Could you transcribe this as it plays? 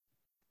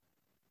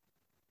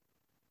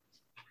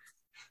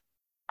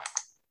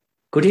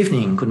Good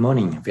evening, good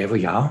morning, wherever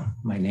you are.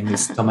 My name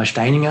is Thomas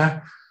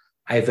Steininger.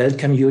 I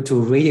welcome you to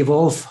Radio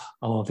Evolve,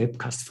 our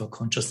webcast for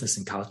consciousness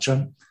and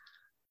culture.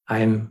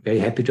 I'm very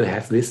happy to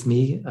have with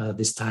me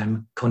this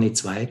time Conny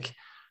Zweig.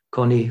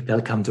 Conny,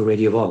 welcome to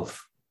Radio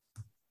Evolve.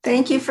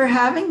 Thank you for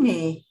having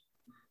me.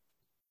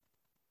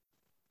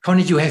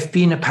 Conny, you have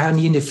been a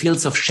pioneer in the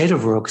fields of shadow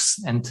works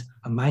and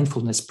a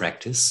mindfulness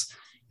practice.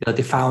 You're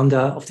the founder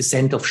of the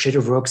Center of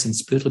Shadow Works and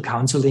Spiritual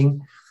Counseling.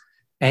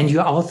 And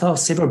you're author of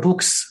several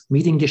books,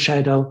 Meeting the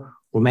Shadow,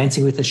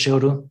 Romancing with the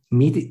Shadow,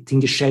 Meeting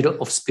the Shadow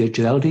of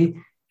Spirituality.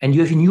 And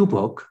you have a new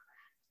book,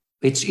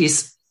 which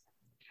is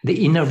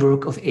The Inner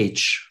Work of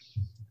Age.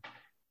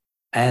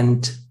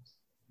 And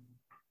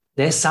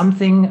there's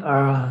something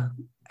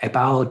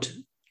about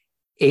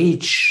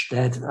age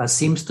that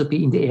seems to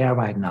be in the air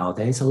right now.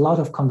 There is a lot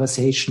of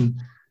conversation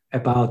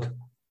about,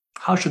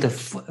 how should I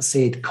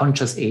say it,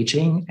 conscious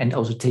aging, and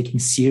also taking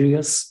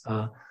serious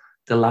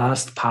the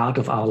last part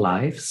of our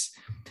lives.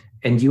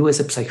 And you as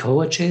a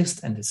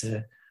psychologist and as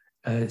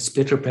a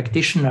spiritual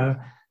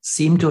practitioner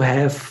seem to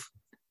have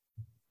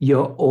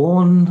your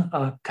own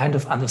kind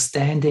of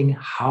understanding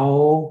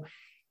how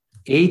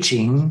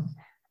aging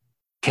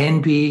can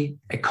be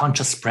a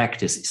conscious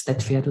practice. Is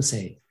that fair to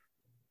say?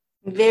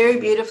 Very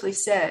beautifully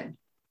said.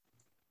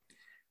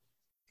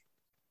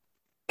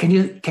 Can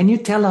you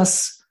tell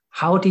us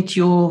how did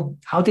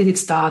it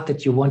start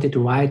that you wanted to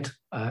write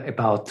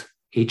about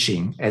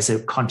aging as a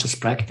conscious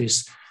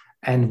practice,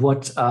 and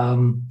what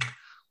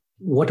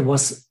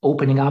was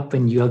opening up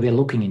when you were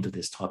looking into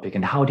this topic,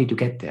 and how did you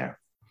get there?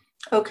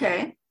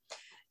 Okay.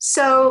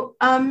 So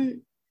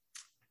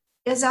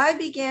as I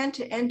began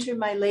to enter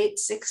my late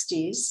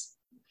 60s,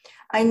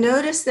 I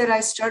noticed that I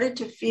started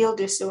to feel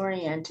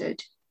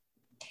disoriented.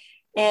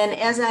 And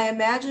as I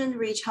imagined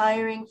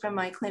retiring from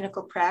my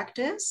clinical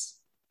practice,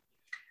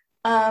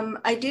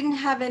 I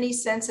didn't have any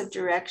sense of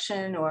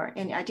direction,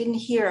 and I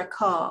didn't hear a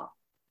call.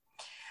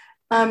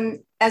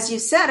 As you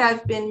said,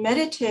 I've been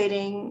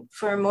meditating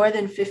for more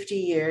than 50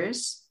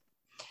 years,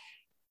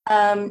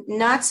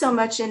 not so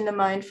much in the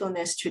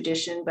mindfulness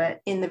tradition, but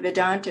in the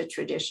Vedanta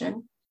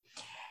tradition.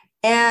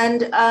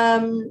 And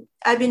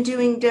I've been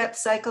doing depth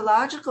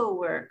psychological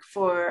work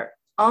for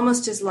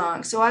almost as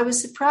long. So I was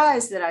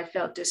surprised that I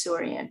felt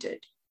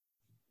disoriented.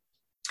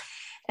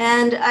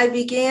 And I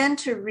began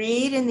to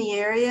read in the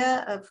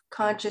area of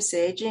conscious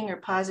aging or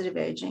positive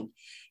aging.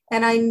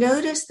 And I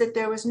noticed that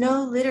there was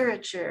no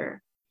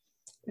literature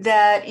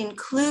that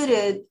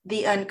included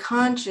the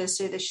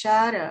unconscious or the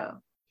shadow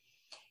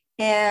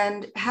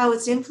and how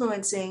it's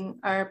influencing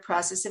our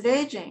process of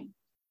aging.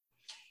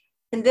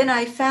 And then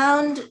I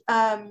found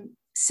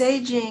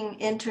Saging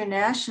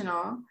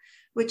International,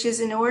 which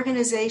is an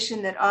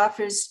organization that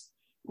offers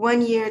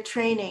 1-year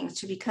training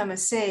to become a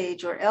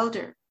sage or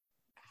elder.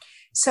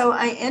 So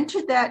I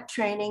entered that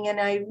training and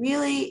I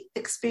really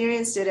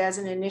experienced it as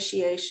an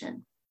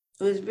initiation.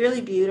 It was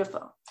really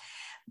beautiful.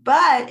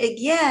 But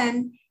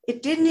again,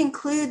 it didn't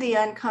include the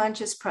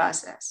unconscious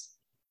process.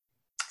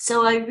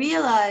 So I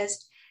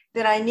realized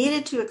that I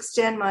needed to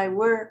extend my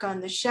work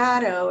on the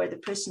shadow or the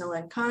personal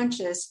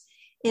unconscious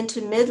into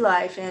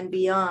midlife and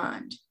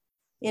beyond,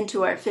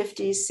 into our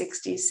 50s,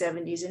 60s,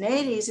 70s, and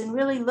 80s, and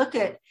really look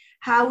at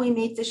how we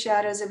meet the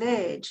shadows of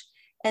age.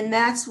 And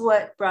that's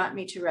what brought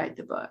me to write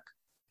the book.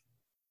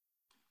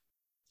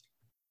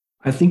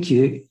 I think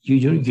you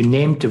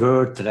named the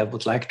word that I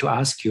would like to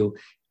ask you.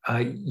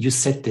 You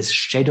said this,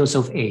 shadows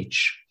of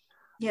age.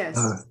 Yes.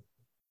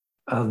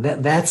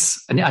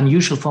 That's an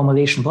unusual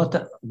formulation.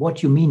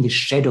 What you mean, the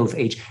shadow of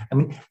age? I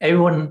mean,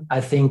 everyone,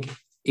 I think,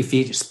 if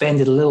you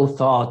spend a little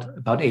thought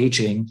about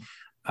aging,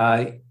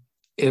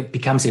 it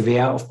becomes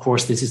aware. Of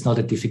course, this is not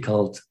a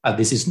difficult.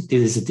 This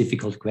is a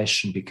difficult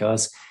question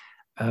because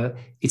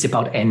it's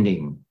about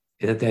ending.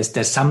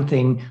 There's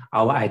something,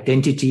 our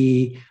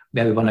identity,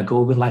 where we want to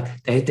go with life.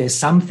 There's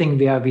something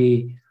where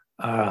we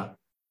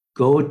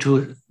go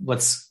to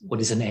what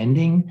is an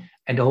ending,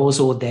 and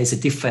also there's a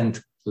different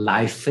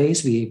life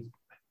phase. We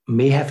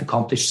may have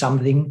accomplished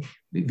something.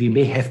 We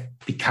may have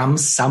become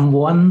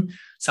someone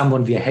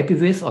we are happy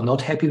with or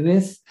not happy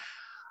with.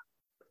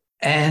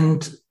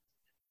 And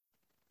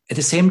at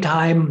the same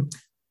time,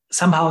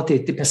 somehow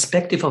the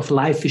perspective of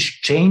life is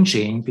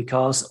changing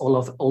because all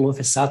of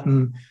a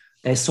sudden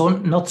there's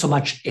not so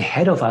much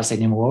ahead of us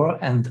anymore,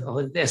 and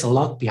there's a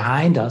lot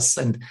behind us,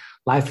 and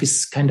life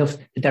is the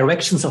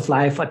directions of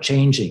life are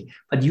changing.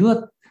 But you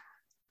are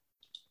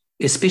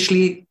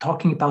especially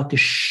talking about the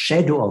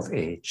shadow of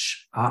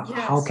age. Yes.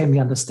 How can we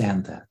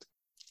understand that?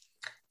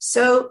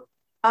 So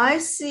I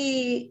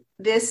see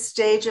this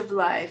stage of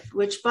life,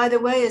 which, by the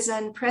way, is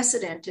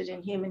unprecedented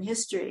in human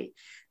history.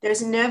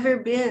 There's never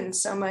been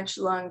so much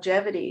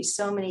longevity,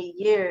 so many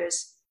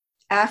years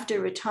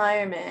after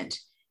retirement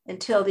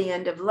until the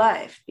end of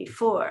life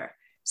before.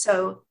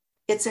 So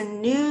it's a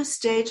new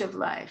stage of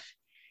life.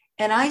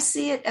 And I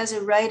see it as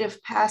a rite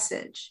of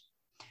passage.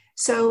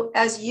 So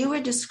as you were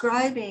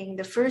describing,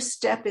 the first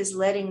step is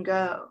letting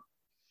go.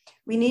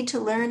 We need to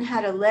learn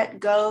how to let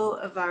go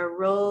of our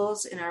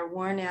roles and our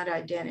worn out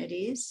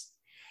identities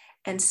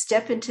and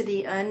step into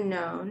the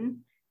unknown.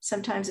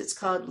 Sometimes it's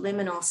called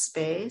liminal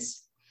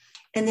space,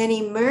 and then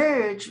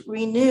emerge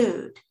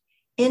renewed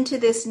into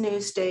this new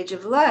stage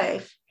of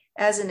life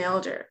as an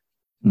elder.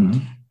 Mm-hmm.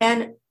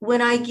 And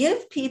when I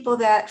give people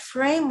that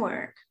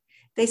framework,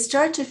 they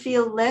start to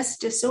feel less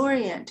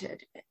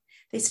disoriented.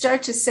 They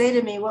start to say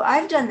to me, well,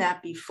 I've done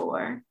that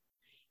before.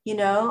 You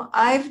know,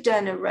 I've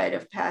done a rite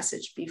of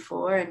passage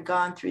before and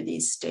gone through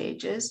these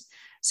stages,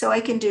 so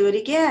I can do it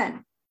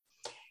again.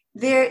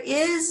 There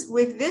is,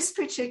 with this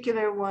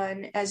particular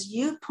one, as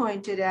you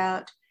pointed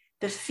out,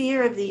 the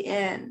fear of the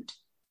end,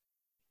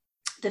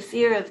 the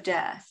fear of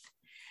death.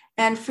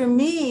 And for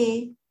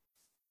me,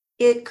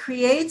 it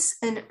creates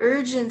an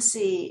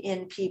urgency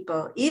in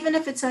people, even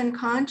if it's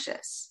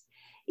unconscious,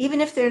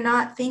 even if they're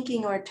not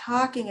thinking or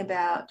talking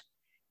about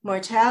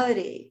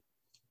mortality,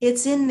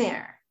 it's in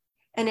there.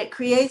 And it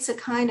creates a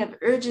kind of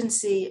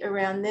urgency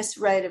around this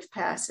rite of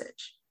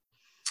passage.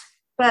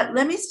 But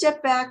let me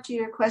step back to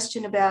your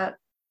question about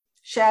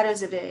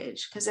shadows of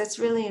age, because that's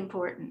really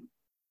important.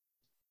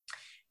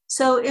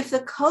 So if the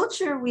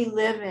culture we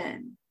live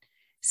in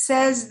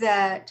says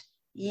that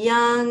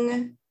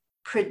young,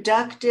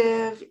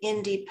 productive,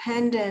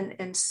 independent,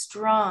 and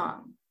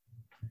strong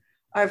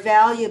are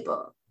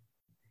valuable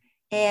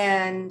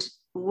and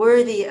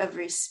worthy of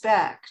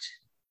respect,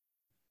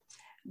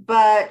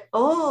 but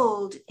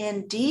old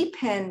and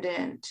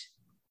dependent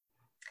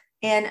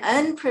and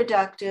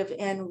unproductive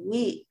and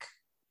weak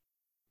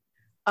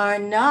are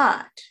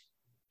not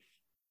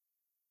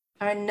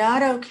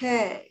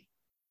okay,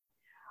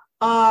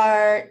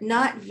 are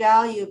not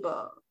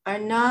valuable, are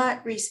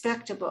not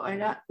respectable, are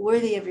not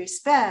worthy of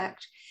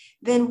respect,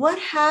 then what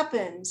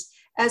happens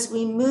as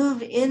we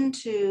move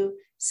into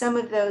some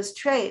of those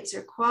traits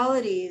or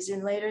qualities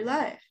in later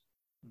life?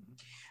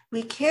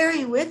 We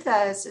carry with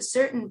us a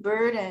certain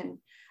burden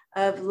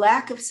of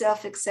lack of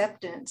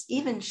self-acceptance,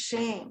 even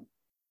shame.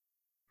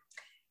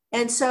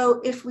 And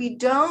so if we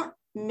don't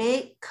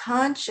make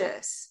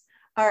conscious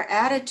our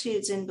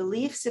attitudes and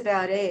beliefs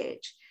about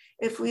age,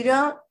 if we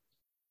don't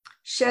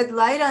shed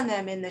light on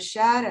them in the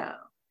shadow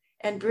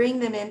and bring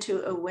them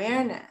into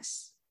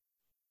awareness,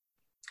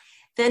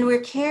 then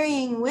we're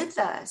carrying with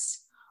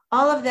us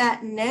all of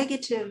that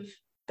negative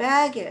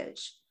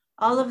baggage,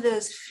 all of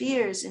those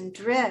fears and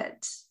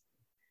dreads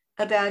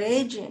about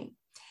aging.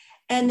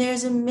 And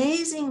there's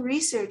amazing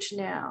research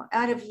now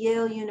out of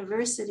Yale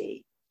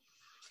University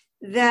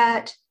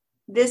that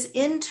this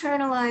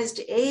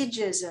internalized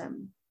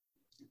ageism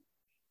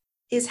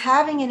is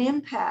having an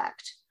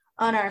impact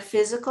on our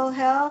physical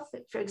health,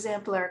 for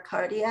example, our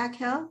cardiac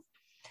health,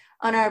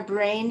 on our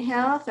brain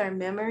health, our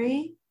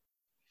memory,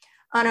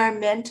 on our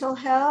mental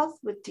health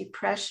with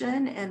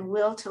depression and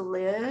will to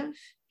live,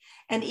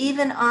 and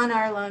even on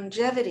our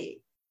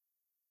longevity.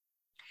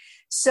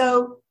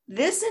 So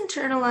this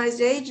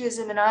internalized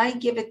ageism, and I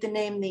give it the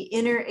name the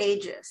inner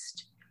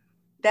ageist,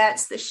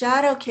 that's the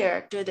shadow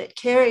character that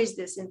carries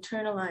this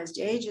internalized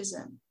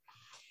ageism.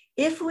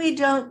 If we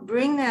don't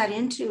bring that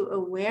into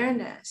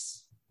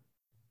awareness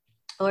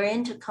or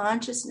into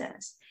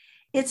consciousness,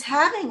 it's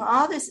having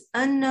all this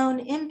unknown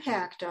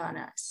impact on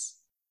us.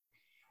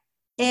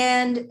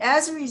 And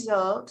as a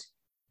result,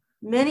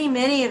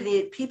 many of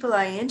the people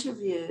I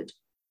interviewed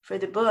for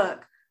the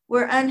book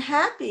were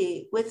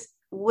unhappy with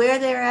where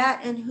they're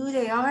at and who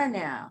they are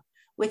now,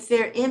 with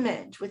their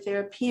image, with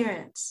their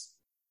appearance,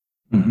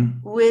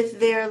 with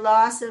their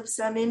loss of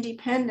some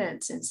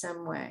independence in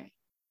some way,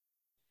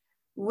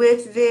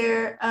 with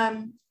their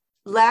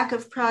lack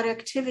of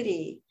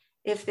productivity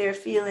if they're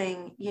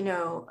feeling,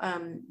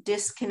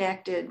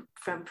 disconnected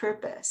from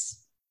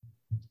purpose.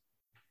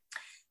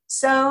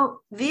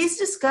 So these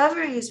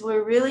discoveries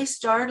were really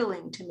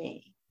startling to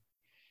me.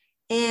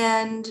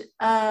 And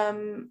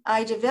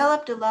I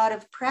developed a lot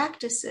of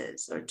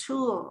practices or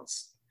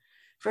tools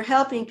for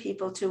helping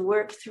people to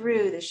work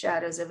through the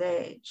shadows of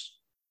age.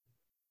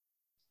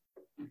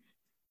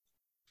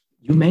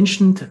 You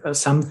mentioned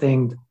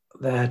something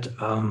that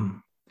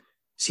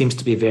seems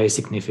to be very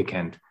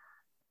significant,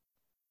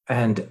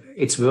 and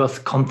it's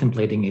worth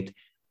contemplating it,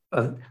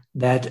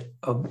 that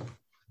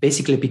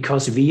basically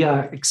because we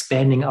are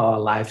expanding our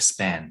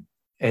lifespan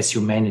as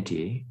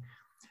humanity,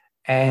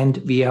 and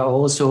we are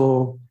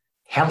also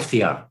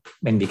healthier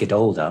when we get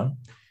older,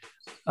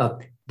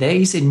 there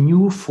is a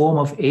new form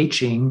of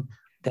aging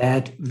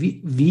that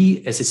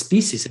we as a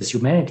species, as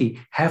humanity,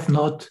 have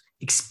not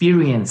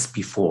experienced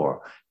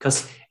before,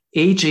 because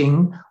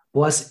aging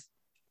was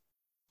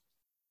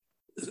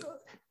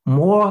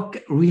more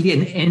really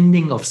an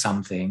ending of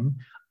something,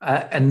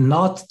 and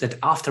not that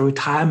after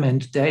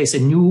retirement there is a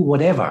new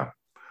whatever.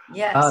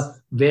 Yes.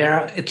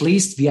 Where at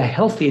least we are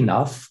healthy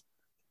enough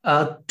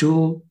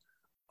to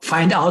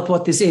find out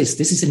what this is.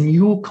 This is a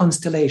new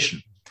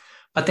constellation.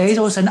 But there is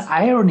also an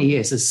irony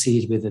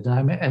associated with it.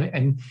 And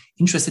I'm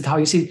interested how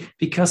you see it,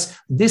 because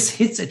this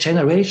hits a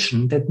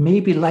generation that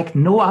maybe like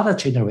no other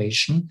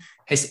generation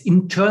has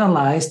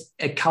internalized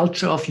a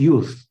culture of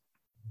youth.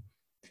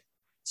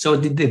 So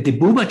the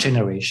boomer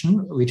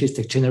generation, which is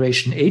the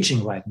generation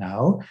aging right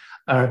now,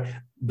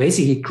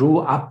 basically grew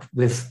up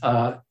with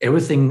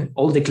everything,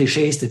 all the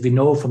cliches that we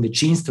know from the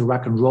genes to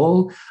rock and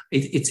roll.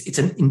 It's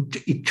an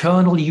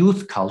eternal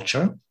youth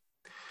culture.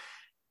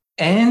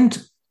 And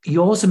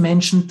you also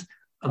mentioned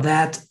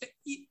that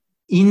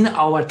in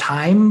our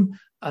time,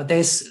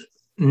 there's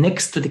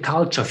next to the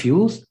culture of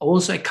youth,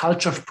 also a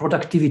culture of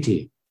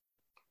productivity.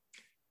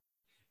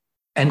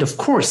 And of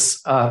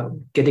course,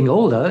 getting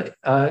older,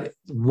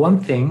 one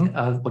thing,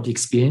 what you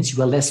experience,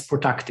 you are less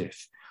productive.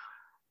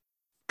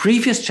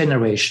 Previous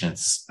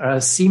generations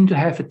seem to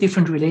have a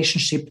different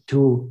relationship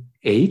to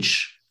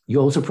age. You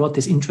also brought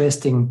this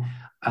interesting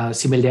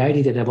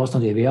similarity that I was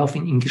not aware of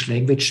in English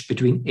language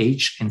between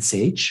age and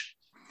sage.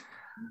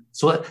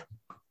 So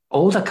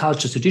older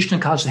cultures, traditional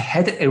cultures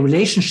had a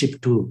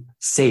relationship to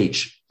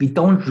sage. We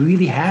don't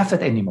really have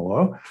that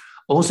anymore.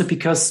 Also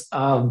because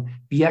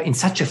we are in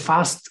such a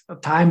fast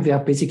time where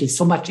basically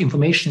so much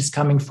information is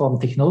coming from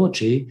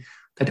technology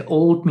that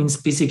old means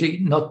basically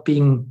not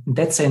being, in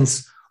that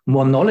sense,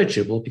 more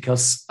knowledgeable,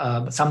 because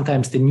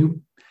sometimes the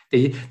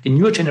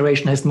newer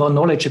generation has more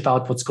knowledge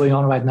about what's going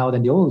on right now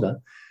than the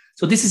older.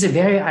 So this is a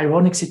very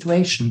ironic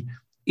situation.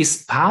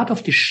 Is part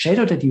of the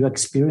shadow that you are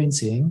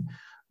experiencing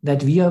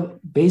that we are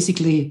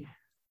basically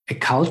a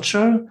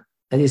culture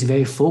that is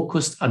very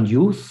focused on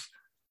youth,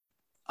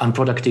 on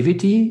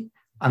productivity,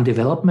 on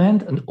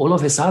development, and all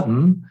of a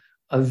sudden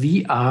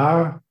we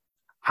are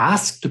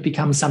asked to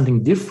become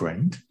something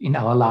different in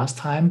our last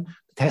time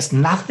that has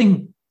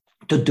nothing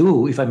to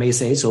do, if I may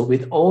say so,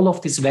 with all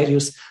of these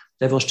values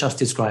that I was just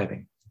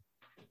describing.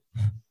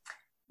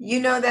 You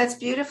know, that's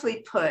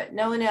beautifully put.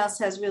 No one else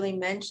has really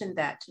mentioned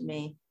that to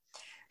me.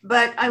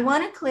 But I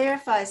want to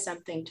clarify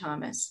something,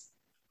 Thomas.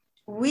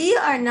 We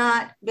are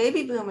not,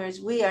 baby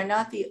boomers, we are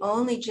not the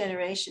only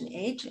generation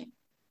aging.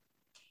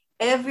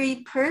 Every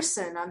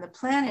person on the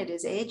planet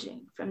is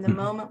aging from the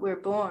moment we're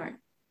born.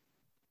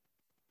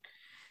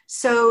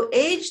 So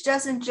age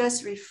doesn't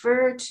just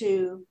refer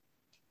to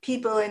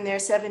people in their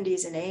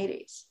 70s and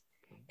 80s.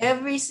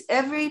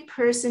 Every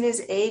person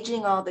is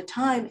aging all the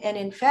time. And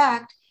in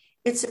fact,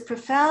 it's a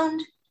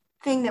profound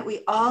thing that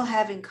we all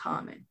have in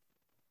common.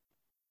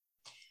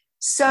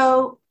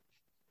 So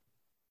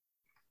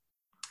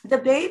the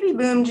baby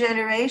boom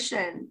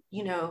generation,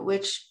 you know,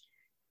 which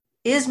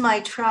is my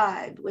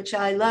tribe, which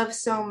I love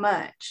so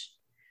much,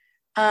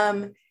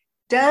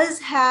 does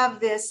have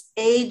this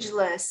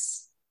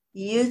ageless,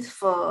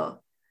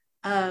 youthful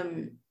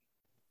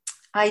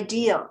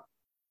ideal.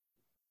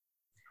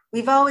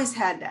 We've always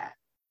had that.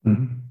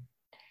 Mm-hmm.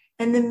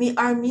 And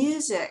our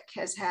music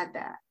has had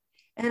that.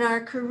 And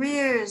our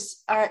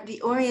careers,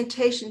 the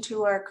orientation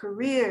to our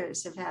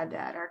careers have had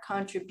that. Our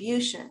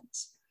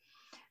contributions,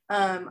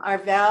 our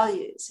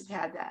values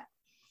have had that.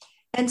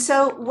 And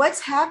so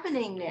what's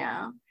happening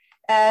now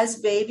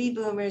as baby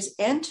boomers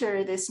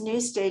enter this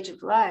new stage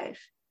of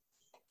life,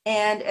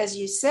 and as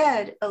you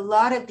said, a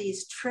lot of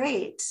these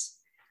traits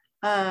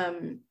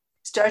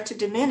start to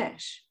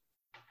diminish.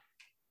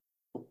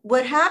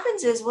 What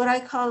happens is what I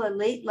call a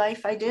late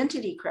life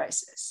identity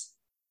crisis.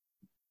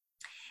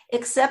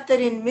 Except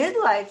that in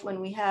midlife,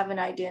 when we have an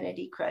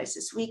identity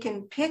crisis, we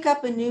can pick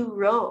up a new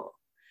role,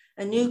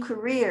 a new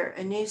career,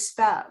 a new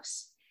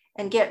spouse,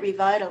 and get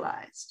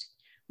revitalized.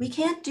 We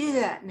can't do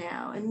that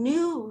now. A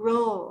new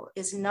role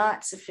is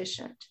not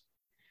sufficient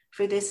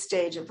for this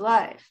stage of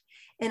life.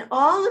 And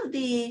all of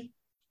the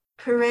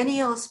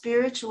perennial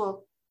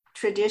spiritual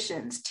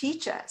traditions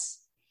teach us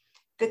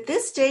that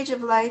this stage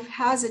of life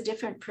has a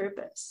different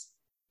purpose.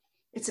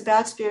 It's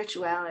about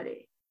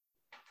spirituality.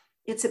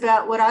 It's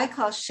about what I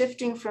call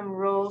shifting from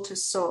role to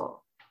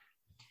soul.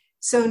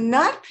 So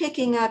not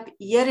picking up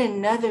yet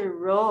another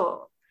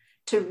role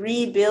to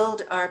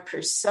rebuild our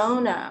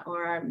persona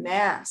or our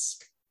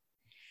mask,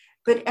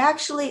 but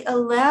actually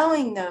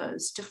allowing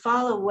those to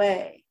fall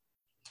away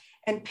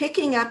and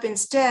picking up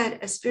instead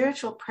a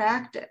spiritual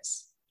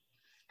practice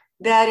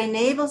that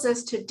enables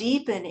us to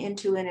deepen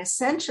into an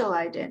essential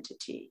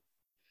identity.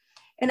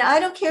 And I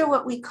don't care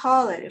what we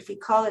call it, if we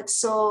call it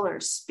soul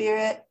or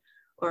spirit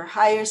or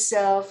higher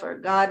self or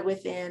God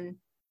within,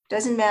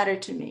 doesn't matter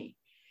to me.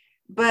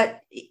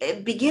 But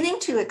beginning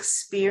to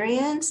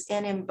experience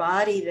and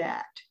embody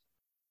that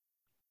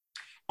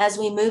as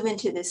we move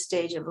into this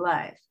stage of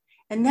life.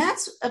 And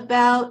that's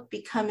about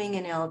becoming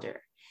an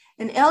elder.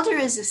 An elder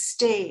is a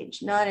stage,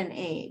 not an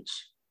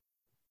age.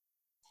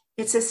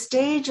 It's a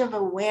stage of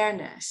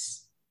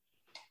awareness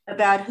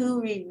about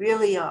who we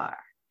really are,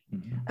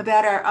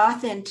 about our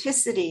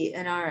authenticity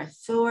and our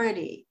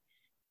authority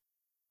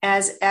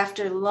as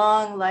after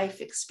long life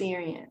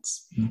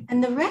experience.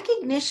 And the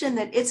recognition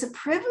that it's a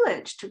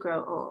privilege to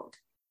grow old.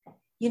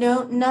 You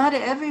know, not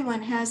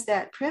everyone has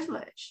that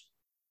privilege.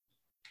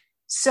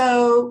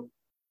 So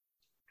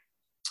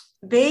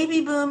baby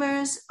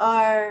boomers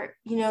are,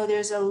 you know,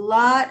 there's a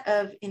lot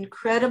of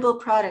incredible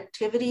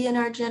productivity in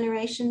our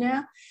generation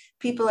now.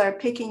 People are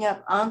picking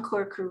up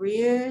encore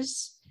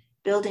careers,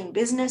 building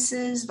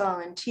businesses,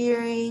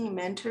 volunteering,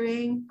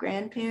 mentoring,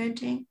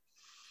 grandparenting.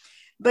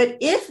 But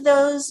if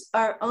those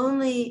are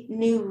only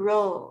new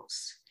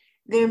roles,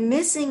 they're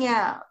missing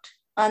out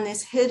on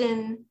this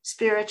hidden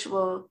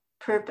spiritual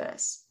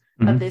purpose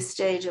Mm-hmm. of this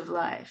stage of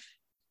life.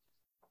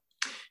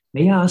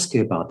 May I ask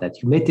you about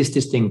that? You made this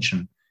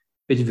distinction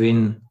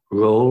between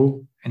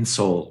role and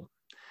soul.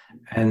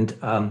 And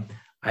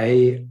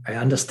I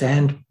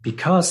understand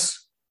because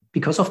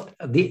of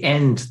the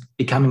end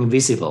becoming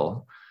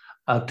visible,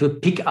 to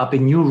pick up a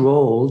new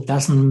role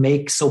doesn't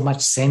make so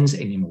much sense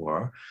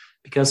anymore,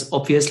 because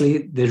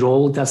obviously the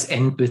role does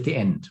end with the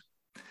end.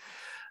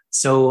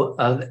 So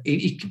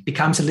it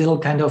becomes a little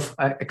kind of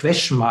a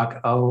question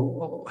mark.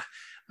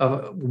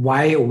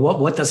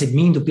 What does it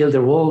mean to build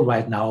a role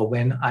right now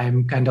when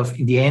I'm kind of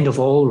in the end of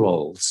all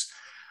roles?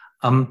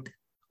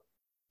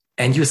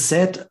 And you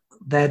said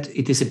that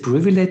it is a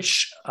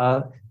privilege,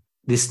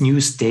 this new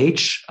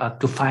stage,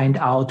 to find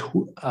out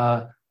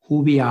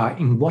who we are.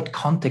 In what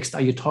context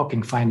are you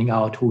talking, finding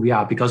out who we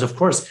are? Because, of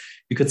course,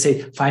 you could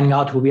say finding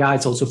out who we are,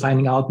 it's also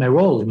finding out my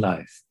role in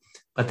life.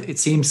 But it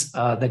seems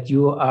that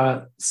you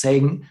are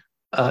saying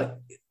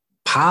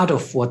part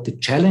of what the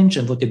challenge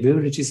and what the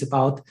privilege is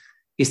about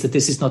is that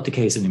this is not the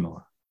case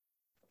anymore.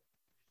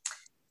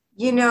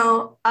 You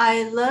know,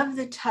 I love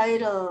the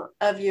title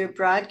of your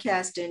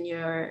broadcast in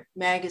your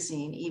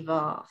magazine,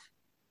 Evolve.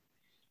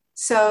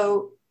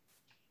 So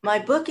my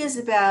book is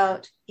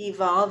about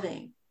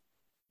evolving.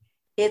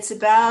 It's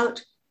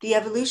about the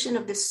evolution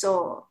of the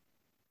soul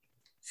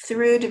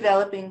through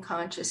developing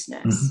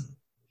consciousness. Mm-hmm.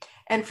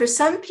 And for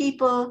some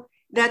people,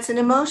 that's an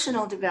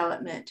emotional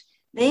development.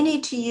 They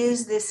need to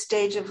use this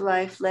stage of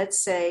life, let's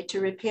say, to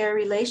repair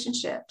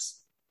relationships,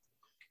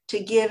 to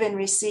give and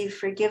receive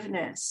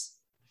forgiveness,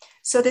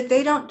 so that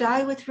they don't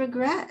die with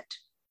regret.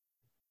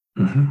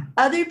 Mm-hmm.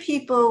 Other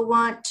people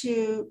want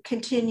to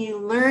continue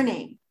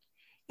learning,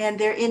 and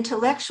their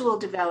intellectual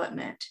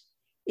development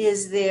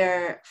is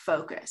their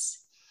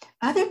focus.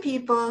 Other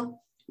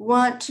people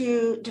want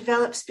to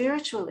develop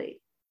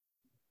spiritually,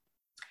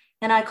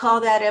 and I call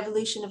that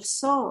evolution of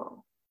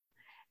soul.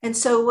 And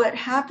so what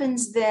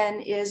happens then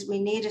is we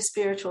need a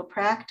spiritual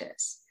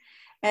practice.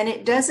 And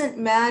it doesn't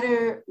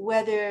matter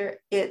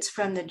whether it's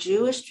from the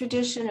Jewish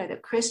tradition or the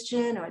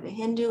Christian or the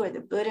Hindu or the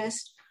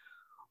Buddhist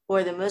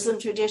or the Muslim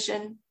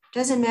tradition,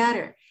 doesn't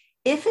matter.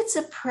 If it's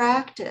a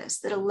practice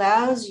that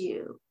allows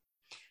you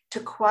to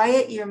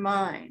quiet your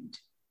mind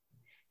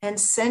and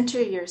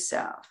center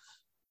yourself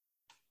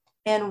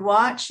and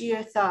watch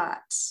your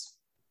thoughts,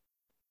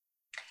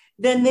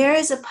 then there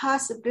is a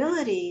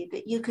possibility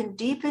that you can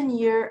deepen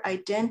your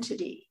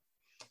identity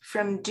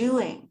from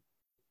doing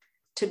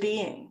to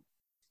being,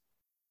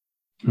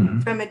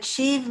 Mm-hmm. from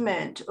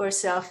achievement or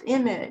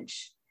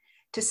self-image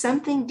to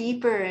something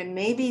deeper and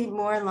maybe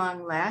more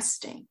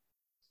long-lasting.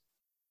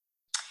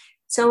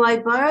 So I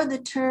borrowed the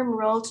term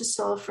role to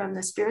soul from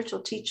the spiritual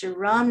teacher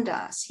Ram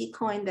Dass. He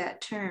coined that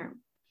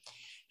term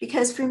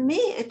because for me,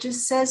 it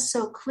just says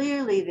so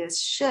clearly this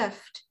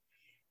shift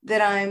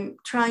that I'm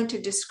trying to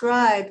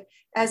describe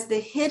as the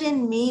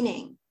hidden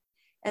meaning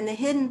and the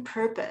hidden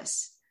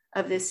purpose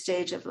of this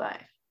stage of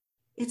life.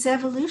 It's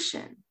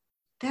evolution.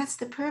 That's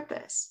the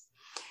purpose.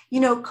 You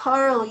know,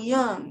 Carl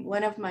Jung,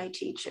 one of my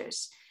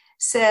teachers,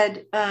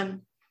 said,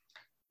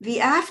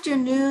 the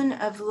afternoon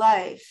of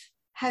life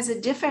has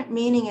a different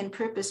meaning and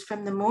purpose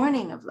from the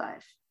morning of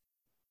life.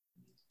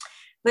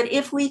 But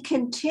if we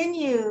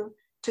continue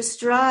to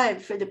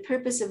strive for the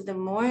purpose of the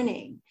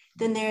morning,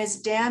 then there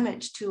is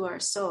damage to our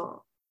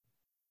soul.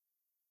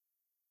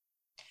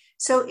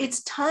 So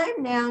it's time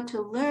now to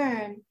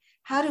learn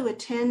how to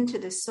attend to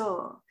the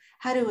soul,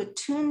 how to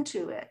attune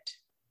to it,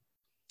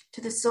 to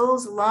the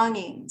soul's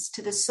longings,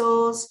 to the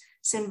soul's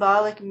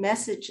symbolic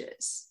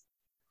messages,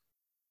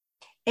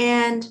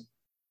 and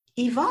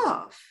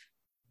evolve,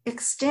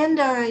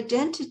 extend our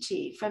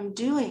identity from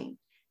doing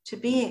to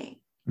being.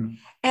 Mm.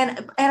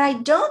 And I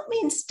don't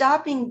mean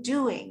stopping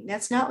doing.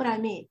 That's not what I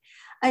mean.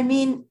 I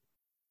mean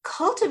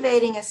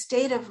cultivating a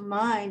state of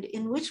mind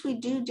in which we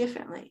do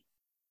differently.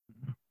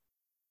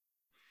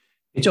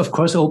 Which, of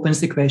course, opens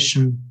the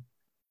question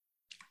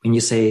when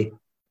you say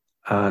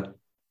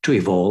to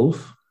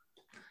evolve,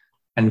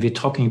 and we're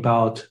talking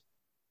about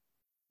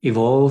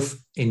evolve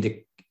in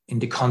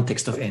the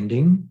context of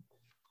ending.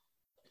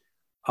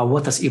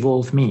 What does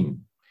evolve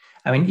mean?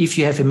 I mean, if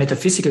you have a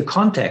metaphysical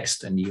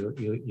context and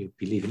you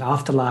believe in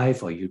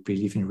afterlife or you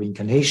believe in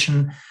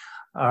reincarnation,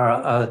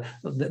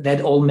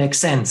 that all makes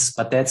sense.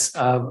 But that's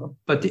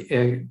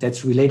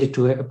related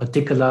to a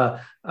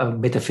particular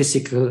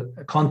metaphysical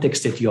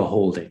context that you're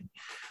holding.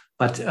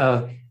 But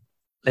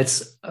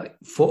let's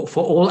for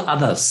all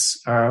others,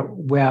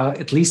 where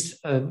at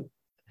least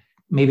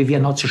maybe we are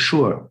not so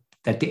sure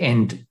that the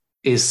end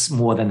is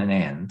more than an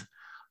end.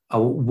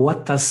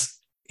 What does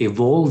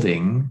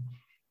evolving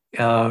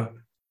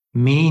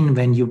mean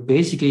when you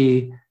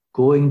basically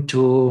going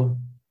to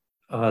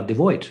the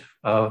void?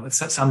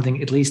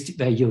 Something at least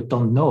where you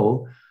don't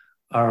know,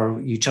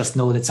 or you just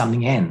know that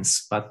something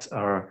ends. But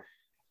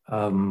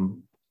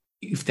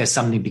if there's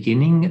something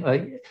beginning,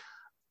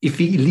 if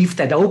we leave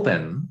that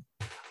open,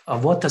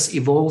 what does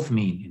evolve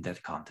mean in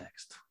that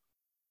context?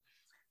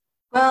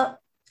 Well,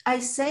 I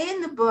say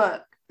in the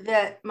book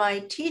that my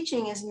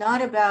teaching is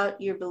not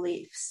about your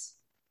beliefs.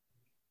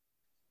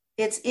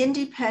 It's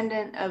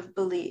independent of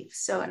beliefs.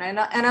 So, and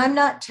I'm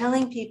not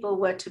telling people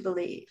what to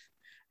believe.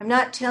 I'm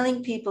not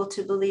telling people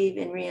to believe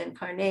in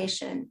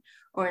reincarnation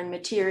or in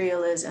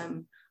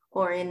materialism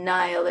or in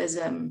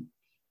nihilism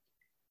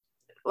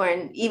or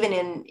even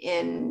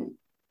in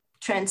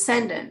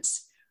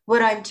transcendence.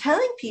 What I'm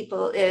telling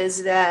people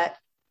is that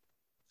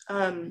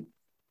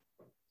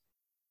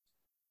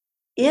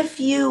if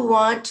you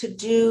want to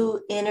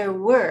do inner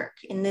work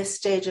in this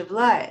stage of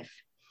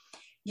life,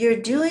 you're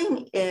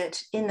doing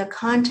it in the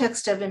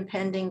context of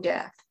impending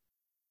death.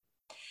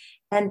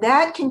 And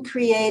that can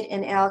create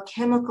an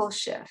alchemical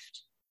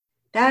shift.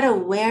 That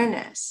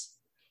awareness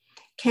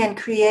can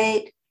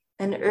create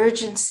an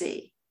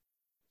urgency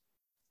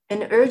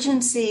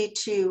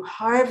to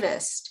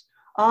harvest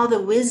all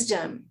the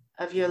wisdom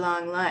of your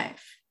long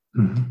life,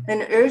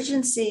 an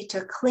urgency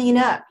to clean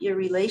up your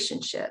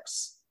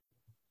relationships,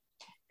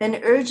 an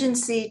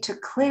urgency to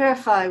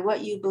clarify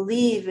what you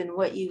believe and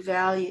what you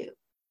value.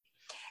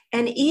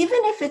 And even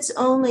if it's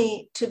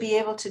only to be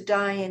able to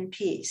die in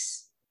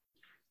peace,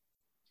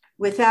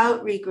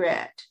 without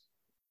regret,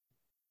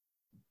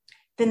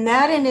 then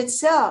that in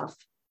itself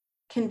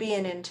can be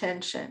an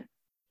intention.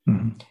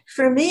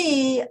 For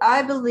me,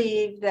 I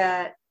believe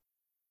that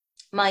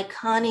my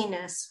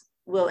conniness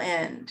will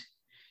end.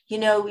 You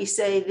know, we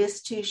say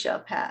this too shall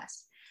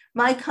pass.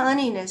 My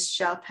conniness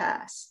shall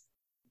pass.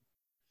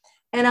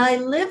 And I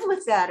live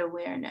with that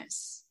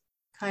awareness,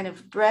 kind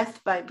of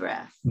breath by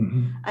breath.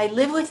 I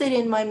live with it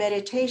in my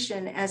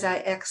meditation as I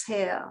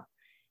exhale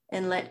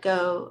and let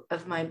go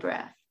of my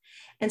breath.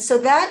 And so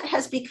that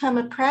has become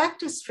a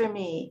practice for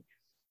me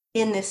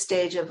in this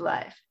stage of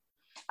life.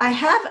 I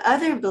have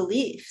other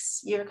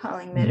beliefs. You're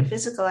calling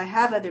metaphysical. I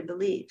have other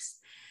beliefs.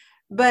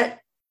 But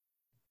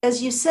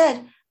as you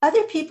said,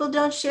 other people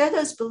don't share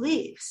those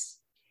beliefs.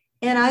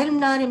 And I'm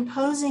not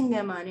imposing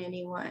them on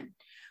anyone.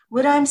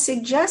 What I'm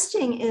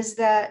suggesting is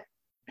that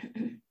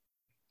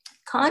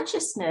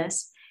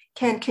consciousness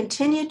can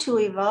continue to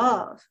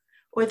evolve,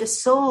 or the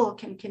soul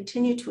can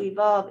continue to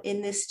evolve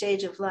in this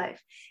stage of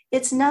life.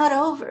 It's not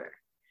over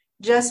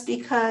just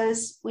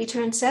because we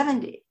turn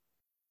 70.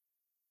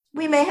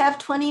 We may have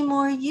 20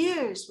 more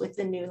years with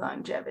the new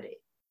longevity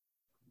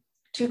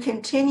to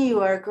continue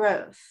our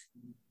growth.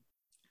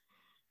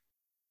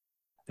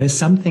 There's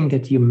something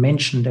that you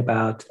mentioned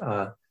about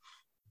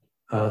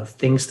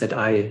things that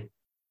I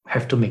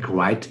have to make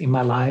right in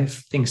my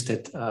life, things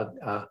that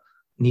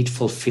need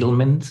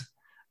fulfillment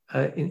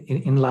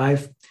in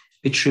life,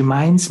 which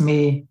reminds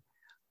me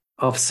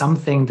of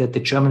something that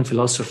the German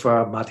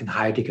philosopher Martin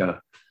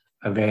Heidegger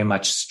very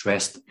much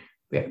stressed.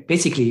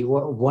 Basically,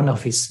 one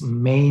of his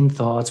main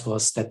thoughts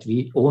was that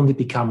we only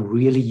become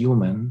really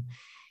human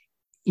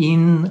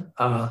in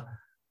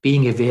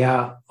being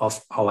aware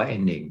of our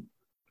ending.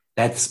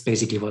 That's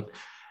basically what,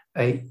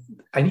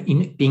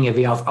 in being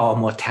aware of our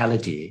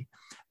mortality.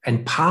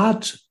 And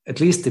part, at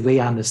least the way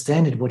I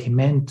understand it, what he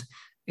meant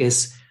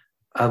is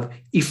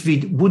if we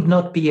would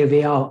not be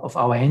aware of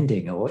our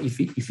ending, or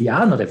if we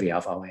are not aware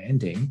of our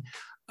ending,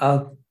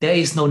 there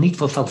is no need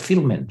for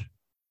fulfillment.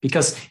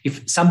 Because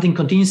if something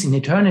continues in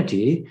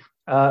eternity,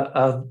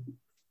 the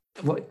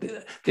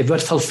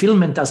word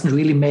fulfillment doesn't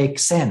really make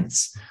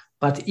sense.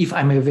 But if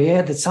I'm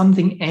aware that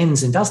something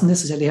ends, and doesn't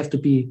necessarily have to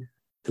be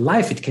the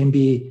life, it can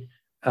be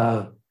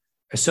a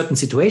certain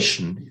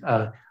situation.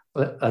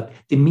 The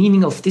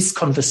meaning of this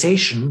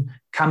conversation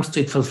comes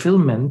to its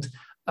fulfillment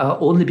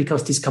only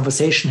because this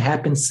conversation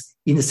happens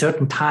in a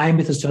certain time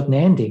with a certain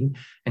ending.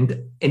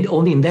 And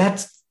only in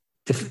that,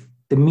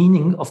 the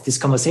meaning of this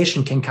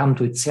conversation can come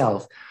to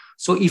itself.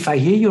 So if I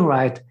hear you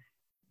right,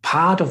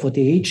 part of what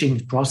the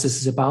aging process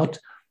is about,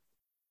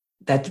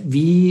 that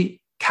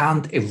we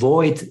can't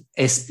avoid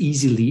as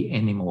easily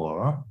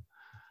anymore,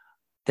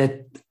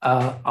 that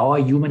our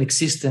human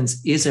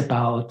existence is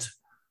about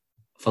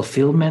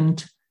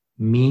fulfillment,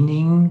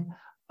 meaning,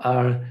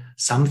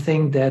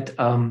 something that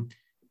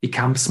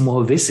becomes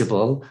more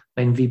visible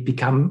when we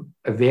become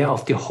aware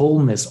of the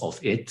wholeness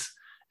of it,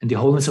 and the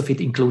wholeness of it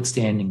includes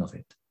the ending of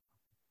it.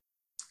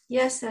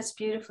 Yes, that's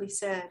beautifully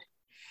said.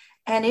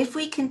 And if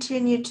we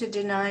continue to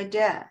deny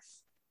death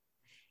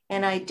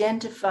and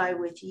identify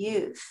with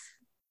youth,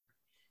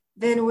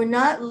 then we're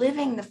not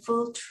living the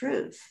full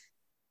truth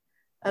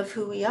of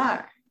who we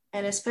are,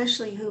 and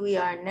especially who we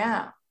are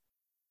now.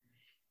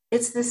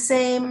 It's the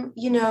same,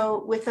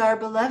 with our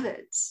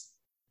beloveds.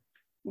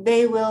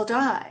 They will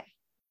die.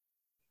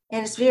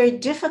 And it's very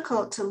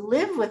difficult to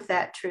live with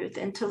that truth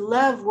and to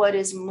love what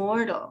is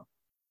mortal.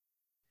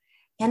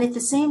 And at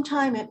the same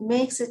time, it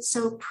makes it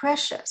so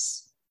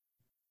precious.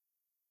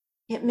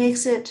 It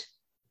makes it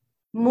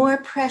more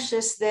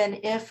precious than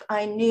if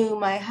I knew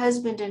my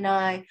husband and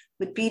I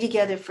would be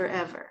together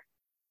forever.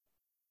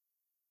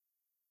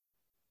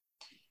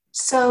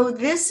 So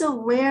this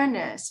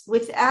awareness,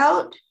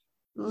 without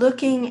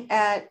looking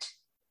at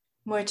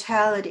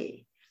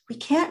mortality, we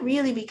can't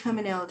really become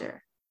an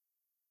elder.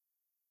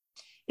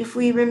 If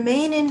we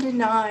remain in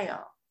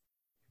denial,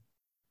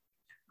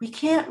 we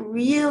can't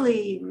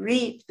really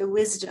reap the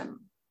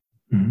wisdom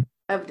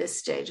of this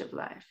stage of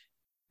life.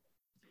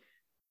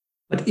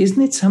 But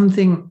isn't it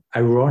something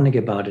ironic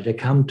about it? I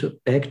come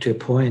back to a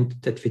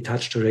point that we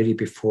touched already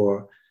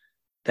before,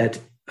 that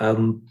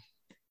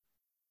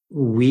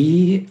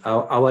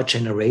our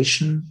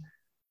generation,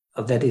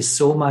 that is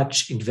so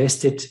much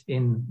invested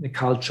in the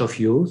culture of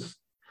youth,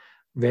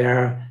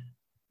 where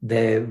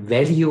the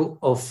value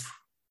of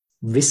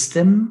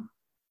wisdom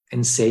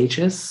and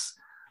sages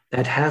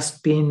that has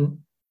been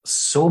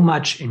so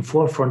much in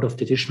forefront of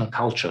traditional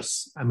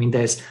cultures. I mean,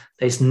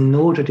 there's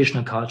no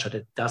traditional culture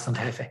that doesn't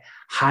have a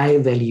high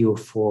value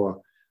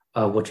for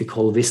what we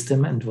call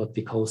wisdom and what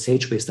we call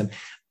sage wisdom.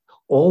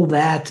 All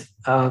that,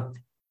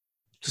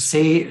 to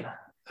say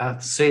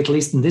at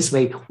least in this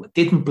way,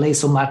 didn't play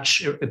so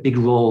much a big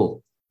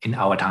role in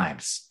our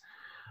times.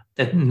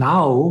 That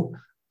now,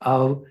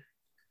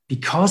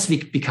 because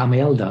we become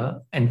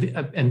elder,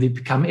 and we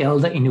become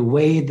elder in a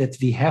way that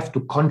we have to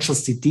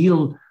consciously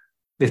deal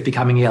with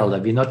becoming elder.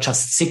 We're not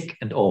just sick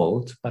and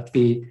old, but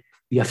we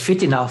are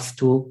fit enough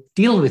to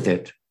deal with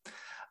it.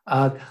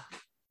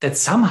 That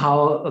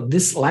somehow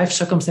this life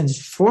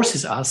circumstance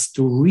forces us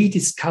to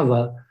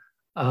rediscover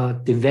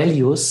the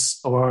values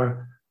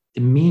or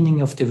the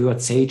meaning of the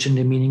word sage and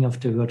the meaning of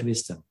the word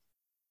wisdom.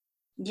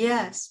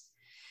 Yes.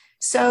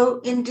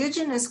 So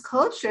indigenous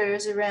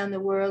cultures around the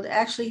world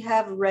actually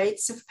have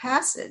rites of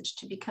passage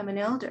to become an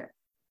elder.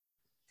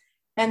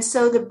 And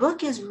so the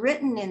book is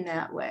written in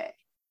that way.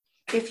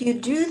 If you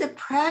do the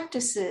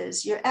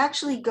practices, you're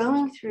actually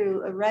going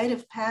through a rite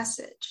of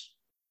passage.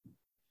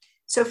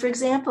 So, for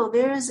example,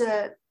 there is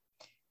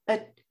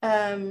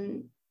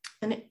an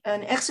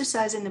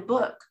exercise in the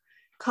book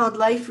called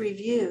Life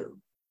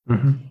Review.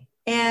 Mm-hmm.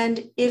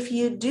 And if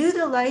you do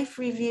the life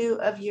review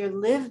of your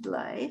lived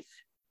life,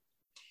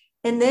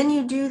 and then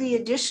you do the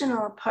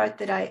additional part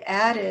that I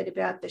added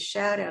about the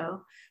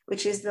shadow,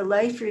 which is the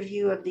life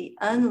review of the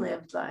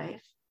unlived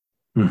life,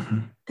 mm-hmm.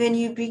 then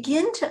you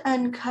begin to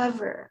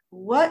uncover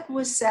what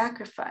was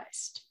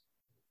sacrificed,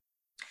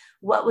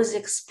 what was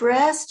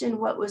expressed and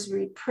what was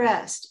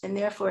repressed, and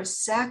therefore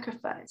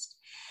sacrificed.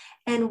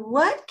 And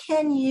what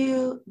can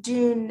you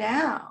do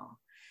now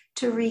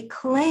to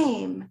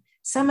reclaim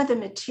some of the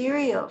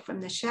material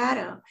from the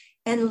shadow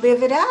and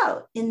live it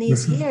out in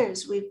these mm-hmm.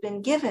 years we've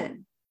been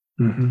given?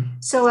 Mm-hmm.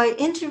 So I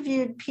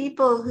interviewed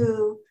people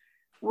who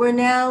were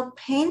now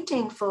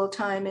painting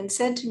full-time and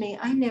said to me,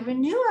 I never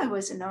knew I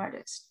was an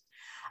artist.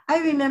 I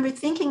remember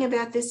thinking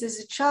about this as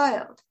a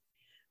child,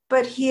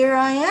 but here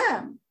I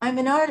am. I'm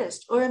an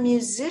artist or a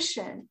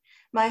musician.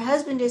 My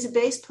husband is a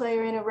bass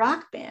player in a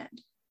rock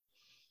band.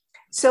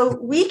 So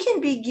we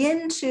can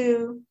begin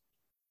to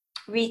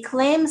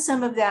reclaim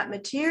some of that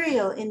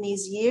material in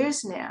these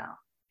years now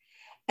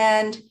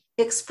and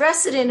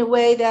express it in a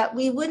way that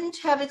we wouldn't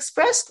have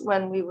expressed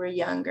when we were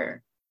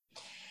younger.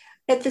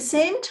 At the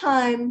same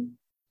time,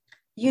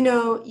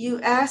 you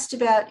asked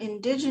about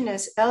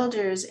indigenous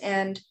elders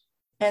and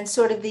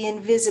sort of the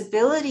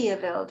invisibility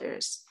of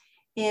elders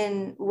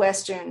in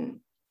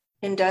Western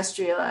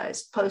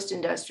industrialized,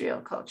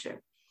 post-industrial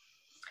culture.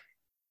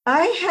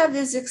 I have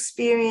this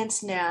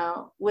experience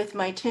now with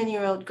my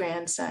 10-year-old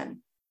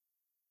grandson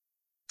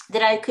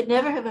that I could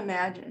never have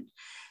imagined.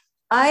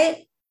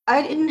 I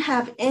didn't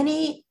have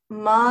any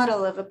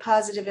model of a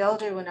positive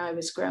elder when I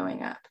was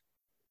growing up.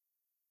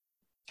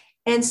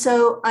 And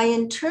so I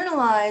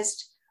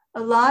internalized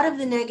a lot of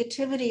the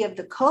negativity of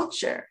the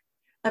culture,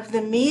 of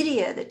the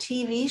media, the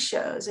TV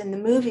shows and the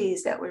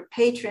movies that were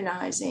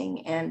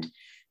patronizing and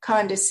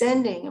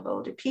condescending of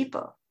older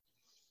people.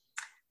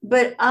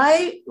 But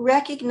I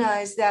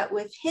recognize that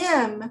with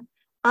him,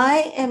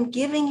 I am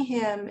giving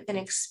him an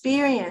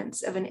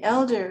experience of an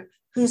elder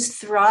who's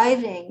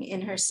thriving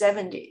in her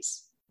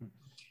 70s,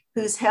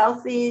 who's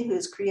healthy,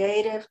 who's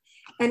creative,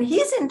 and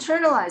he's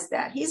internalized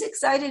that. He's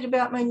excited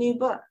about my new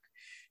book.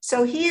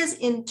 So he is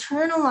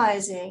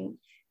internalizing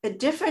a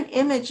different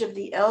image of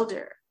the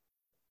elder.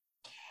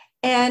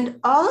 And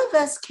all of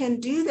us can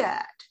do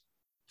that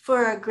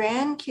for our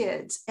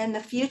grandkids, and the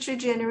future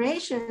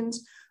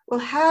generations will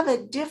have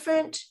a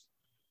different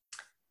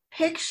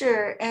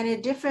picture and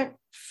a different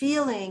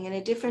feeling and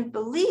a different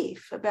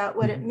belief about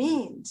what it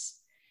means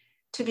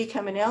to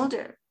become an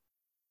elder.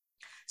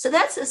 So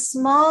that's a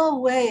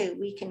small way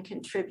we can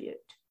contribute.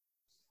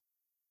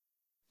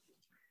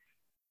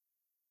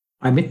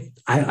 I mean,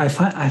 I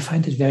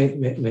find it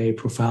very, very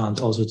profound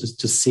also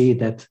to see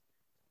that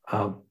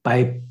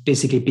by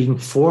basically being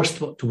forced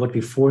to what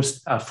we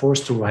are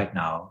forced to right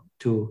now,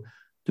 to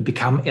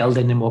become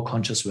elder in a more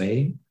conscious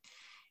way,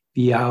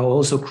 we are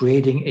also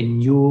creating a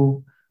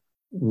new,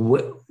 we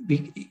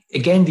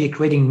are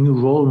creating a new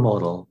role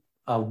model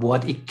of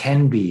what it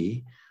can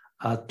be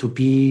to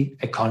be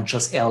a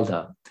conscious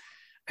elder.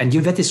 And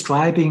you were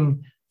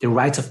describing the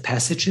rites of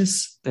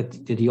passages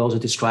that you're also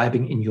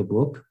describing in your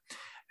book.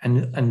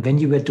 And when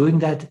you were doing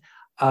that,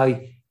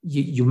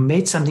 you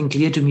made something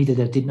clear to me that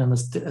I didn't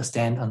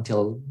understand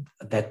until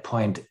that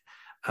point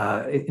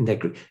in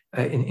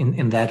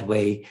that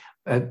way.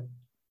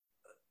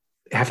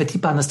 have a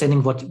deeper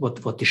understanding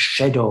what the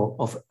shadow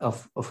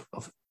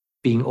of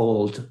being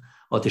old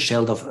or the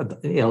shadow of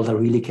an elder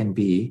really can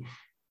be.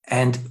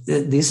 And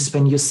this is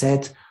when you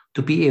said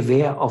to be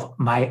aware of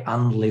my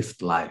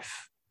unlived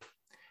life.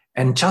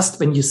 And just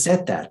when you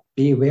said that,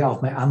 be aware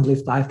of my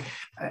unlived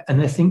life,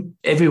 and I think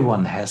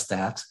everyone has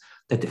that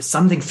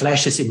something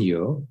flashes in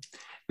you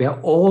where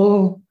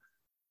all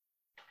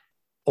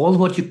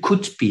what you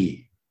could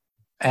be,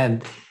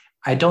 and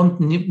I don't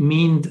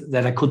mean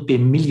that I could be a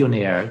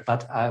millionaire,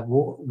 but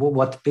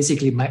what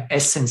basically my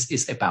essence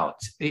is about,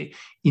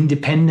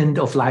 independent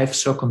of life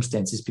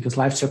circumstances, because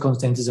life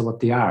circumstances are what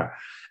they are.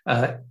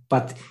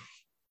 But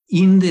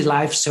in the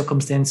life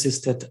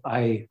circumstances that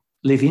I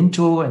live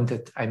into and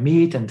that I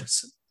meet, and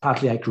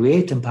partly I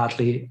create and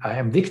partly I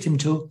am victim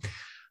to,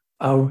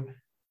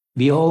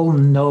 we all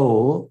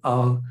know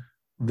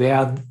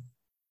where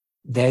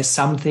there's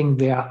something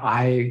where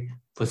I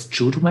was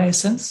true to my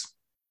essence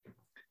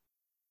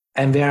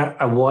and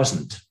where I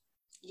wasn't.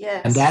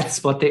 Yes. And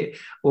that's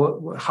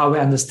how I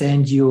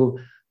understand you,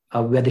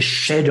 where the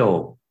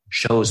shadow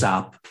shows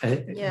up.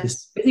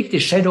 Yes. Basically the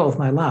shadow of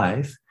my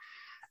life.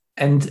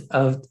 And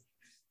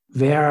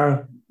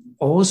where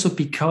also,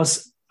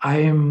 because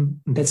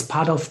that's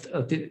part of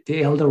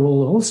the elder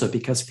role also,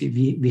 because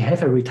we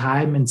have a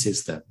retirement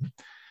system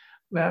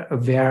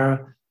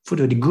where for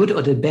the good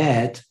or the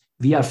bad,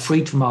 we are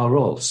freed from our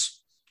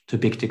roles to a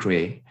big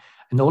degree.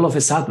 And all of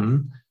a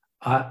sudden,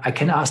 I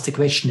can ask the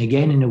question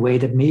again in a way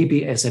that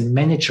maybe as a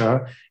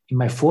manager in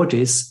my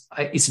 40s,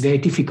 it's very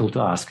difficult to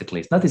ask, at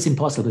least. Not it's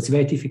impossible, it's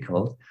very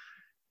difficult.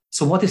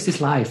 So what is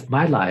this life,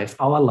 my life,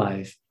 our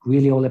life,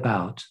 really all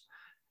about?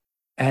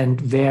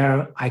 And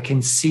where I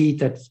can see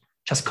that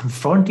just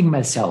confronting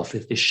myself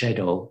with this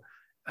shadow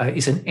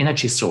is an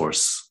energy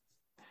source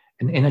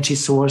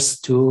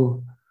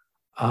to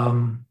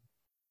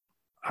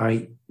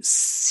I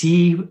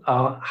see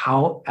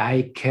how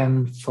I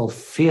can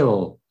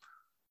fulfill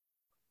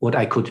what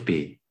I could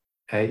be.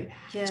 Okay?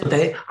 Yes. So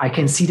that I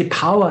can see the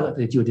power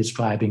that you're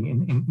describing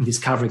in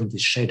discovering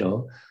this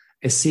shadow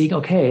as seeing,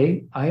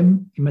 okay,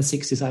 I'm in my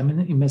 60s, I'm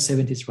in my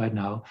 70s right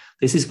now.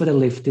 This is what I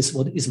lived. This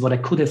is what I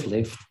could have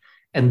lived.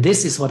 And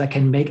this is what I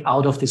can make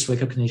out of this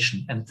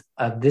recognition. And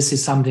this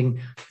is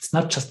something, it's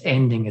not just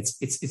ending,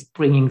 it's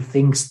bringing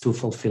things to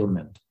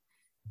fulfillment.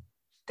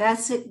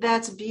 That's it.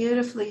 That's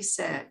beautifully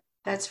said.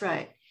 That's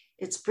right.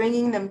 It's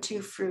bringing them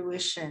to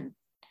fruition.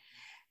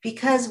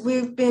 Because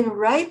we've been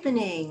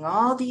ripening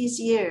all these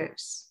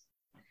years.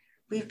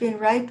 We've been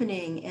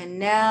ripening, and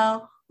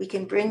now we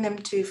can bring them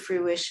to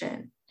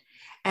fruition.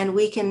 And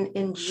we can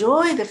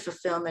enjoy the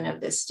fulfillment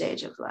of this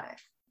stage of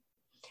life,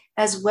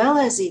 as well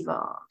as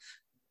evolve.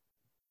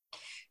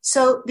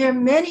 So there are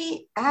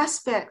many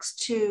aspects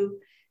to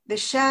the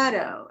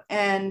shadow,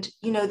 and,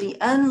 the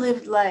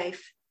unlived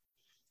life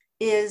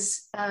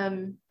is,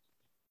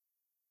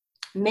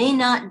 may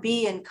not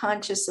be in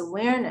conscious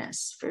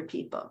awareness for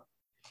people.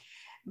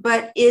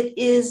 But it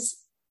is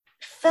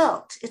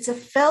felt. It's a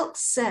felt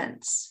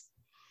sense.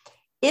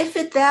 If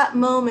at that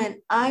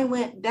moment I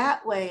went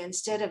that way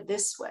instead of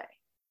this way,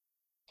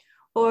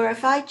 or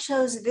if I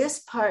chose this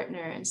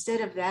partner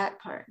instead of that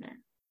partner,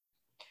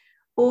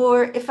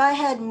 or if I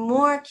had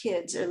more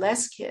kids or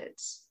less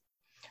kids,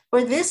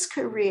 or this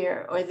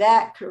career or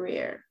that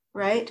career,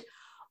 right?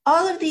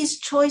 All of these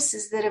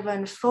choices that have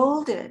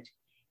unfolded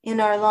in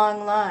our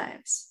long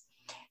lives.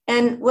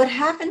 And what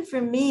happened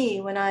for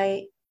me when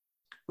I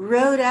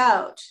wrote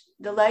out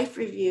the life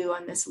review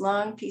on this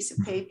long piece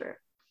of paper,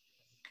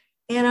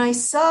 and I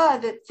saw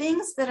that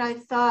things that I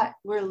thought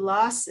were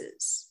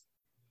losses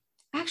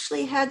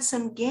actually had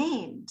some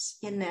gains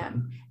in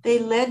them. They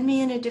led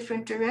me in a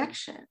different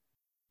direction.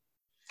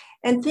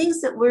 And things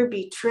that were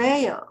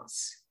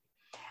betrayals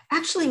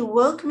actually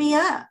woke me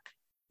up.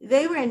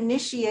 They were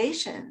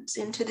initiations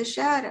into the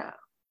shadow.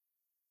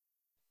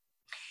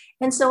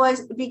 And so I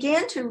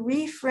began to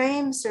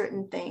reframe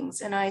certain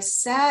things, and I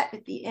sat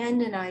at the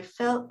end and I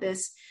felt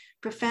this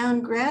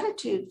profound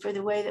gratitude for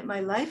the way that my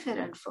life had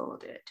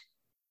unfolded.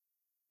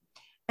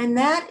 And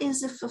that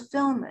is a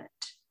fulfillment.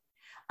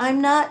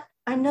 I'm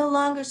no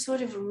longer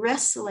sort of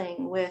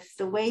wrestling with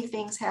the way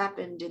things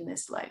happened in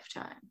this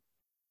lifetime.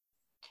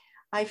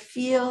 I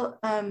feel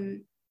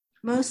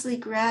mostly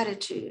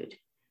gratitude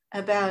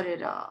about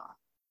it all.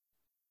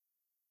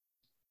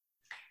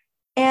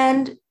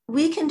 And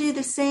we can do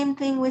the same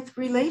thing with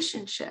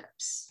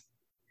relationships.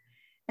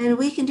 And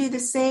we can do the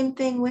same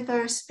thing with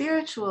our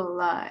spiritual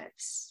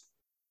lives,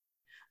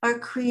 our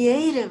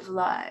creative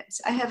lives.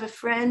 I have a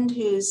friend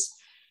who's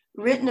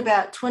written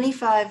about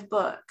 25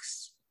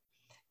 books,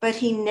 but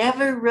he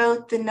never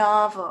wrote the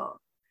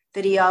novel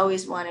that he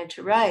always wanted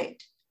to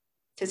write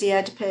because he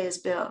had to pay his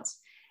bills.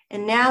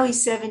 And now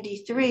he's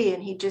 73,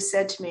 and he just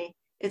said to me,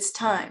 it's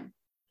time.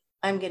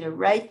 I'm going to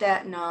write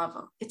that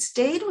novel. It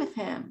stayed with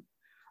him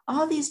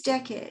all these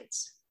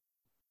decades.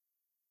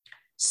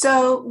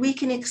 So we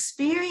can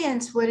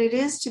experience what it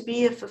is to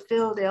be a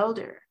fulfilled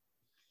elder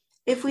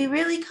if we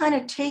really kind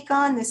of take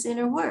on this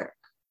inner work.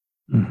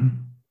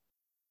 Mm-hmm.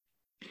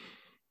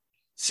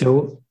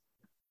 So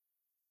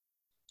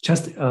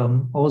just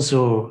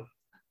also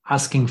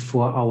asking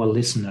for our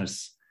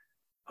listeners,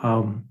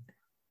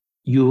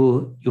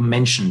 you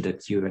mentioned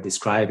that you are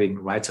describing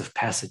rites of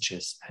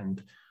passages,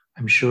 and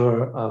I'm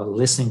sure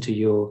listening to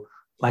you,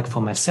 like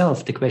for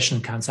myself, the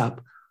question comes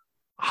up: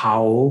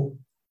 how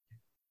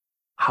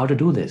to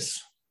do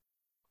this?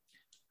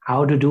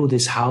 How to do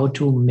this? How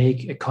to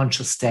make a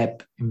conscious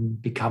step in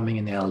becoming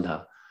an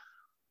elder?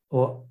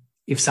 Or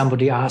if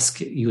somebody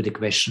asks you the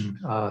question,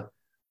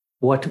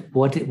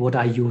 what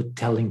are you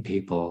telling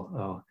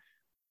people?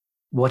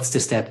 What's the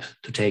step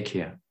to take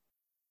here?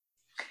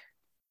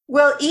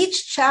 Well,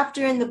 each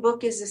chapter in the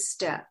book is a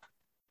step.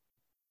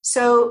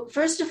 So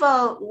first of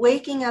all,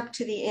 waking up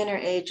to the inner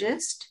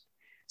ageist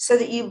so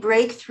that you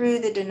break through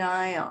the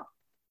denial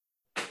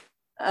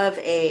of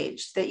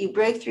age, that you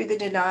break through the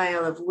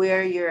denial of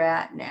where you're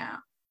at now.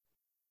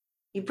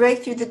 You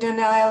break through the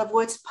denial of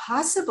what's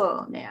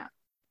possible now.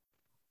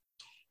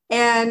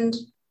 And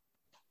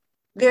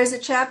there's a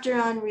chapter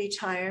on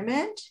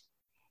retirement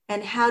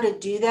and how to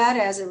do that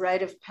as a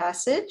rite of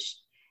passage.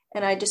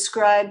 And I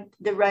described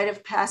the rite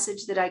of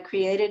passage that I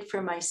created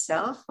for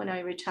myself when I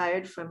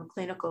retired from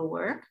clinical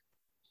work.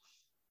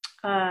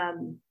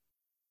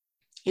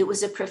 It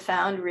was a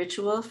profound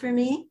ritual for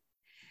me.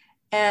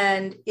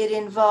 And it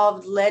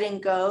involved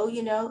letting go,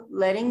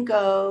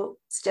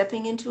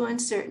 stepping into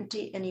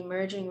uncertainty and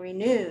emerging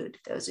renewed.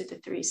 Those are the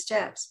 3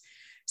 steps.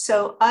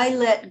 So I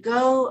let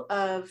go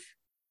of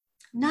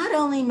not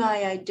only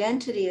my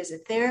identity as a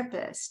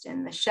therapist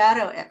and the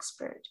shadow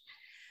expert,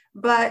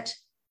 but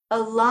a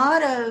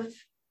lot of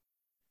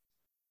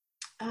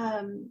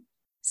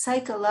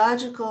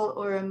psychological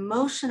or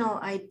emotional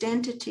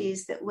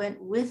identities that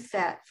went with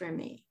that for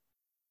me.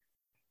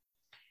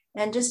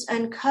 And just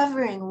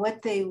uncovering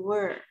what they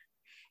were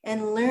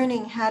and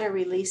learning how to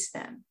release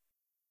them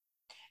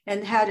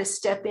and how to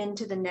step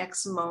into the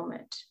next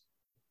moment,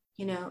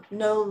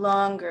 no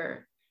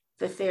longer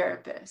the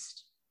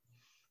therapist.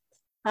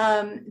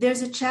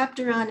 There's a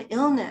chapter on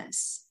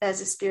illness as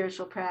a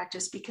spiritual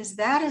practice, because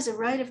that is a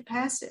rite of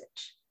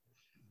passage,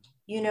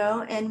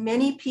 and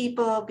many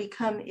people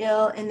become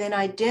ill and then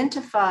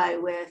identify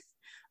with,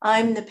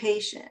 I'm the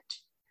patient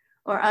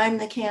or I'm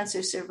the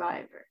cancer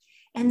survivor.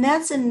 And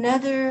that's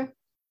another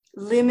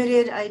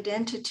limited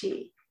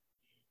identity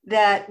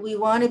that we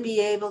want to be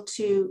able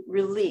to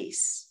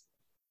release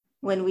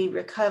when we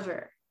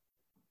recover.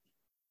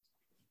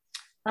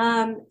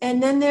 And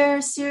then there are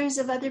a series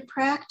of other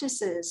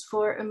practices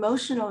for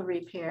emotional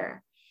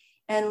repair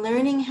and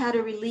learning how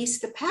to release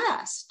the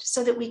past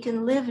so that we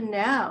can live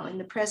now in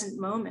the present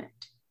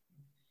moment.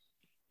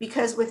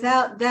 Because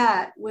without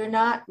that, we're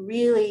not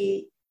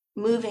really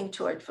moving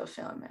toward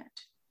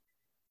fulfillment.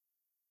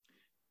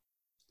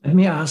 Let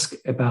me ask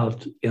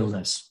about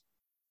illness,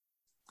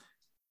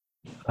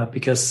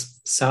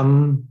 because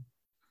some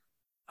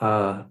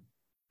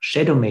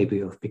shadow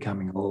maybe of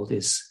becoming old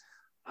is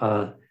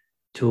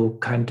to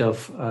kind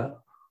of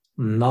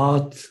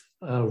not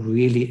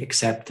really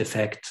accept the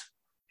fact,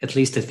 at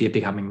least that we are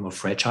becoming more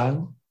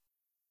fragile,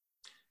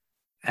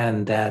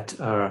 and that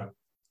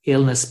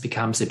illness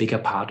becomes a bigger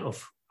part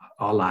of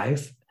our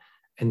life,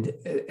 and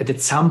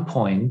at some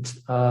point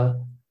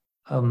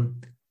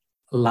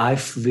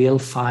life will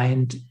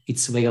find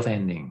its way of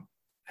ending,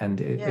 and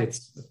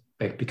it's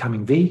by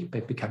becoming weak,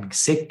 by becoming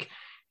sick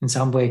in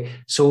some way.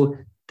 So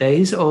there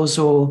is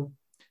also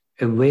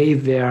a way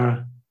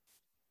where,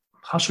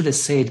 how should I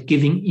say it,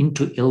 giving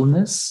into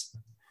illness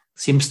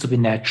seems to be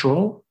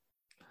natural,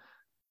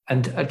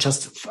 and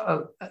just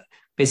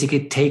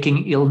basically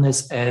taking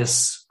illness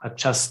as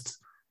just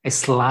a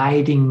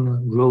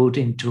sliding road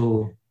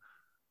into,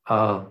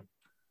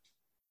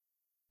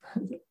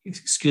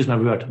 excuse my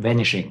word,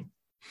 vanishing.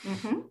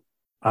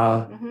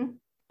 Mm-hmm.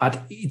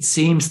 But it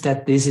seems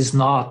that this is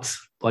not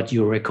what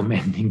you're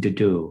recommending to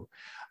do.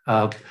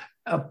 But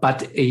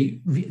at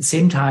the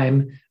same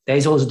time, there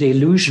is also the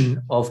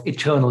illusion of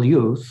eternal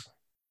youth,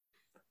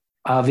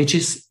 which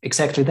is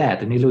exactly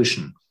that, an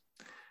illusion.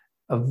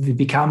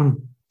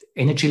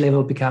 Energy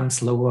level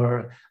becomes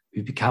lower,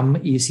 we become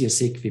easier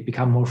sick, we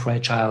become more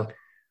fragile.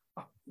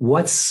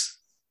 What's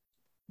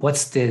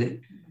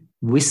the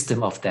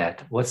wisdom of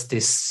that? What's the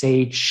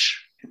sage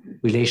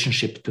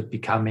relationship to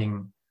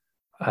becoming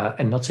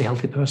a not so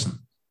healthy person?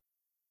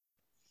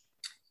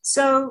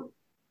 So,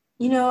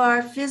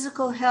 our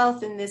physical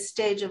health in this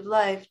stage of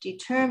life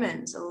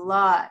determines a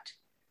lot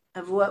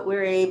of what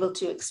we're able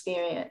to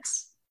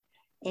experience.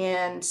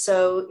 And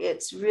so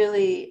it's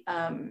really,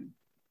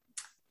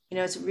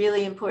 it's a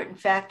really important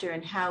factor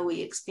in how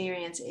we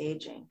experience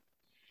aging.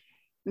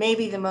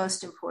 Maybe the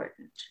most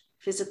important,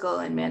 physical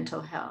and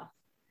mental health.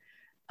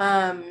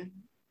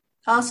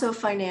 Also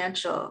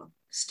financial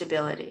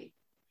stability.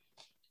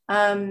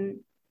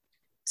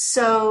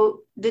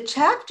 So the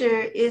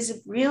chapter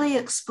really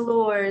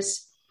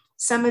explores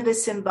some of the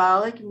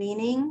symbolic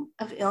meaning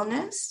of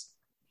illness,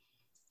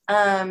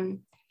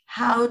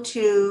 how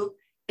to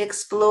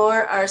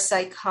explore our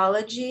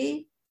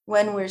psychology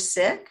when we're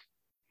sick,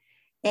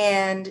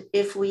 and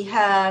if we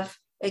have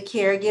a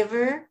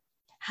caregiver,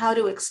 how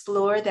to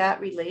explore that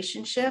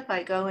relationship.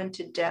 I go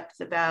into depth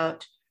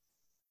about,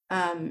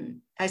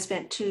 I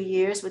spent 2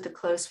 years with a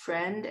close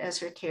friend as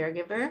her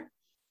caregiver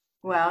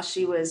while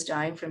she was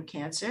dying from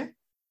cancer.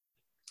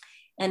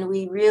 And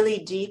we really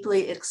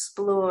deeply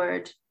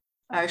explored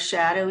our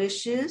shadow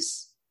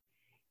issues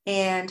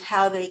and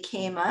how they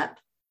came up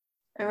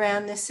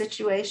around this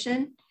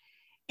situation.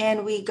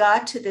 And we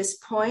got to this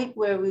point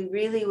where we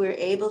really were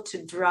able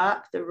to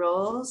drop the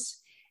roles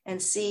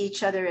and see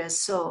each other as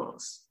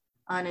souls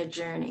on a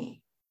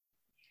journey.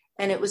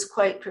 And it was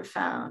quite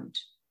profound.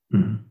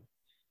 Mm-hmm.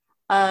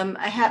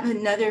 I have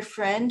another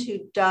friend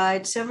who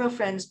died. Several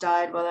friends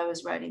died while I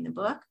was writing the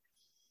book.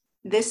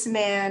 This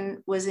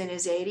man was in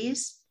his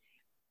 80s,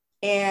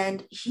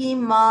 and he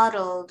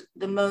modeled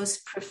the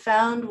most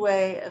profound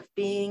way of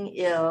being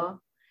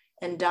ill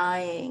and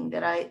dying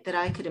that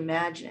I could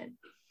imagine.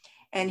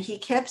 And he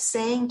kept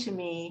saying to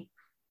me,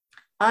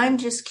 I'm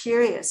just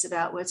curious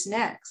about what's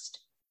next.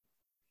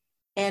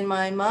 And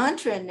my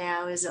mantra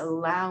now is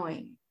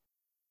allowing.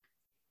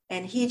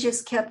 And he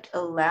just kept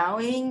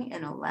allowing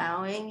and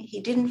allowing.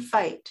 He didn't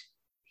fight.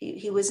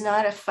 He was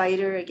not a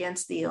fighter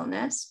against the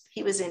illness.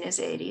 He was in his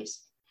 80s.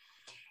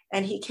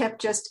 And he kept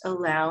just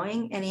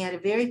allowing, and he had a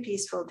very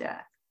peaceful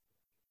death.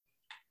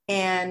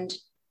 And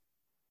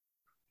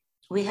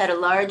we had a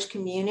large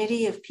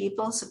community of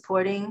people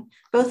supporting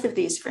both of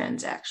these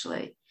friends,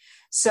 actually.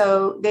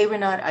 So they were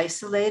not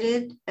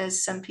isolated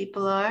as some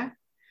people are.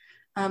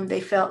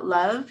 They felt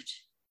loved.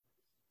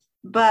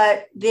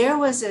 But there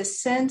was a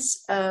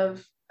sense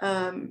of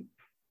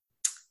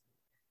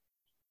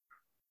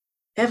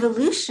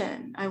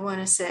evolution, I want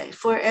to say,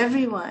 for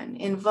everyone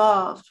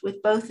involved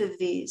with both of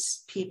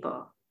these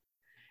people.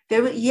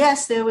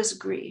 There was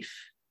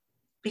grief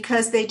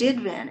because they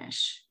did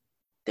vanish.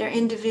 Their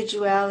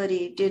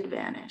individuality did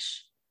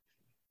vanish.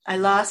 I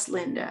lost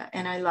Linda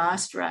and I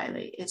lost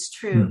Riley. It's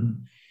true. Mm-hmm.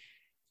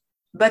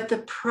 But the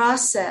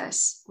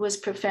process was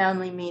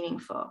profoundly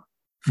meaningful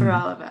for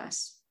all of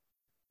us.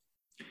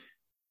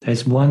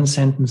 There's one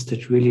sentence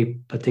that really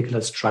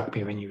particularly struck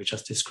me when you were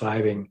just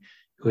describing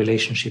your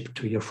relationship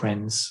to your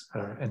friends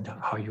and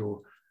how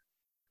you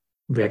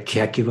were a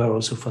caregiver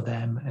also for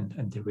them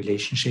and the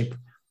relationship.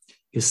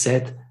 You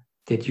said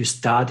that you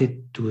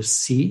started to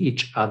see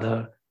each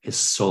other as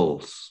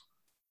souls.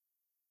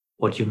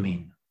 What do you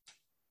mean?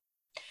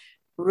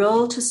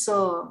 Role to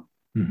soul.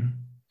 Mm-hmm.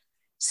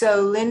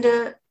 So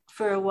Linda,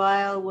 for a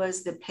while,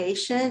 was the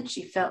patient.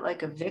 She felt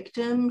like a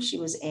victim. She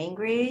was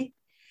angry.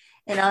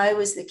 And I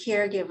was the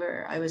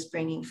caregiver. I was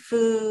bringing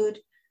food,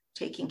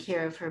 taking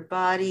care of her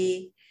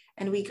body.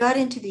 And we got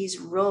into these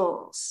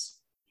roles.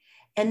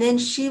 And then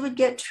she would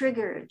get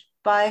triggered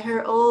by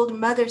her old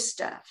mother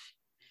stuff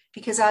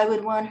because I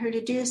would want her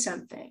to do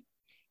something,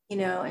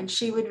 and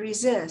she would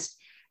resist.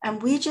 And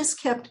we just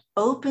kept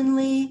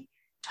openly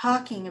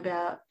talking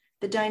about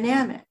the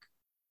dynamic.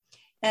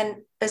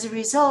 And as a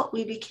result,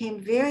 we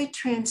became very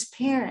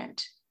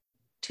transparent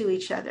to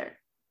each other.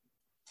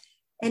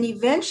 And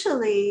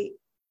eventually,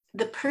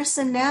 the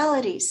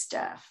personality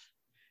stuff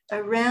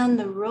around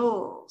the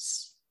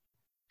roles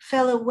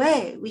fell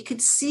away. We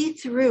could see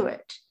through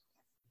it.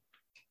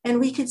 And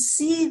we could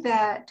see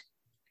that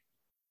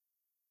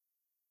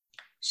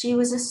she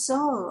was a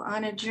soul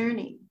on a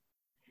journey,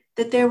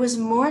 that there was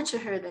more to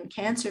her than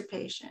cancer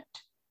patient.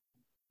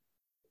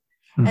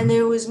 Mm-hmm. And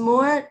there was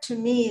more to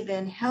me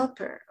than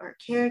helper or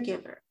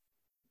caregiver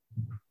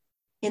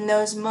in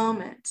those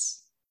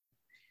moments.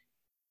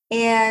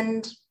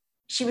 And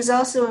she was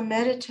also a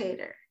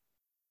meditator,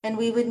 and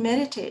we would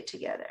meditate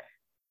together.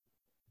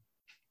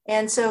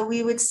 And so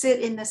we would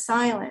sit in the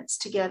silence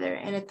together.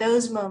 And at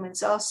those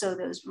moments, also,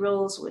 those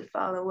roles would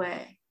fall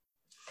away.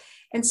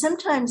 And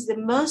sometimes the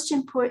most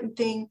important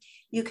thing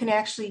you can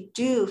actually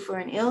do for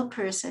an ill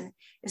person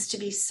is to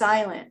be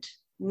silent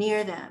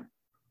near them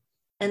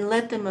and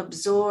let them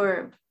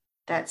absorb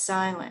that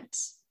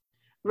silence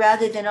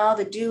rather than all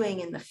the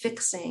doing and the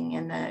fixing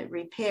and the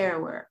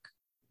repair work.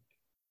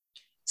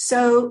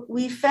 So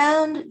we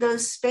found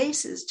those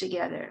spaces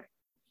together,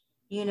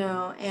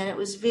 and it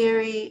was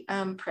very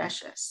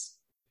precious.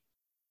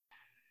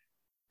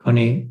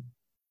 Connie,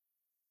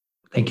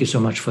 thank you so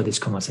much for this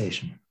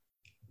conversation.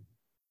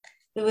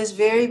 It was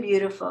very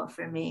beautiful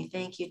for me.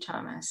 Thank you,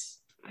 Thomas.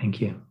 Thank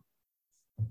you.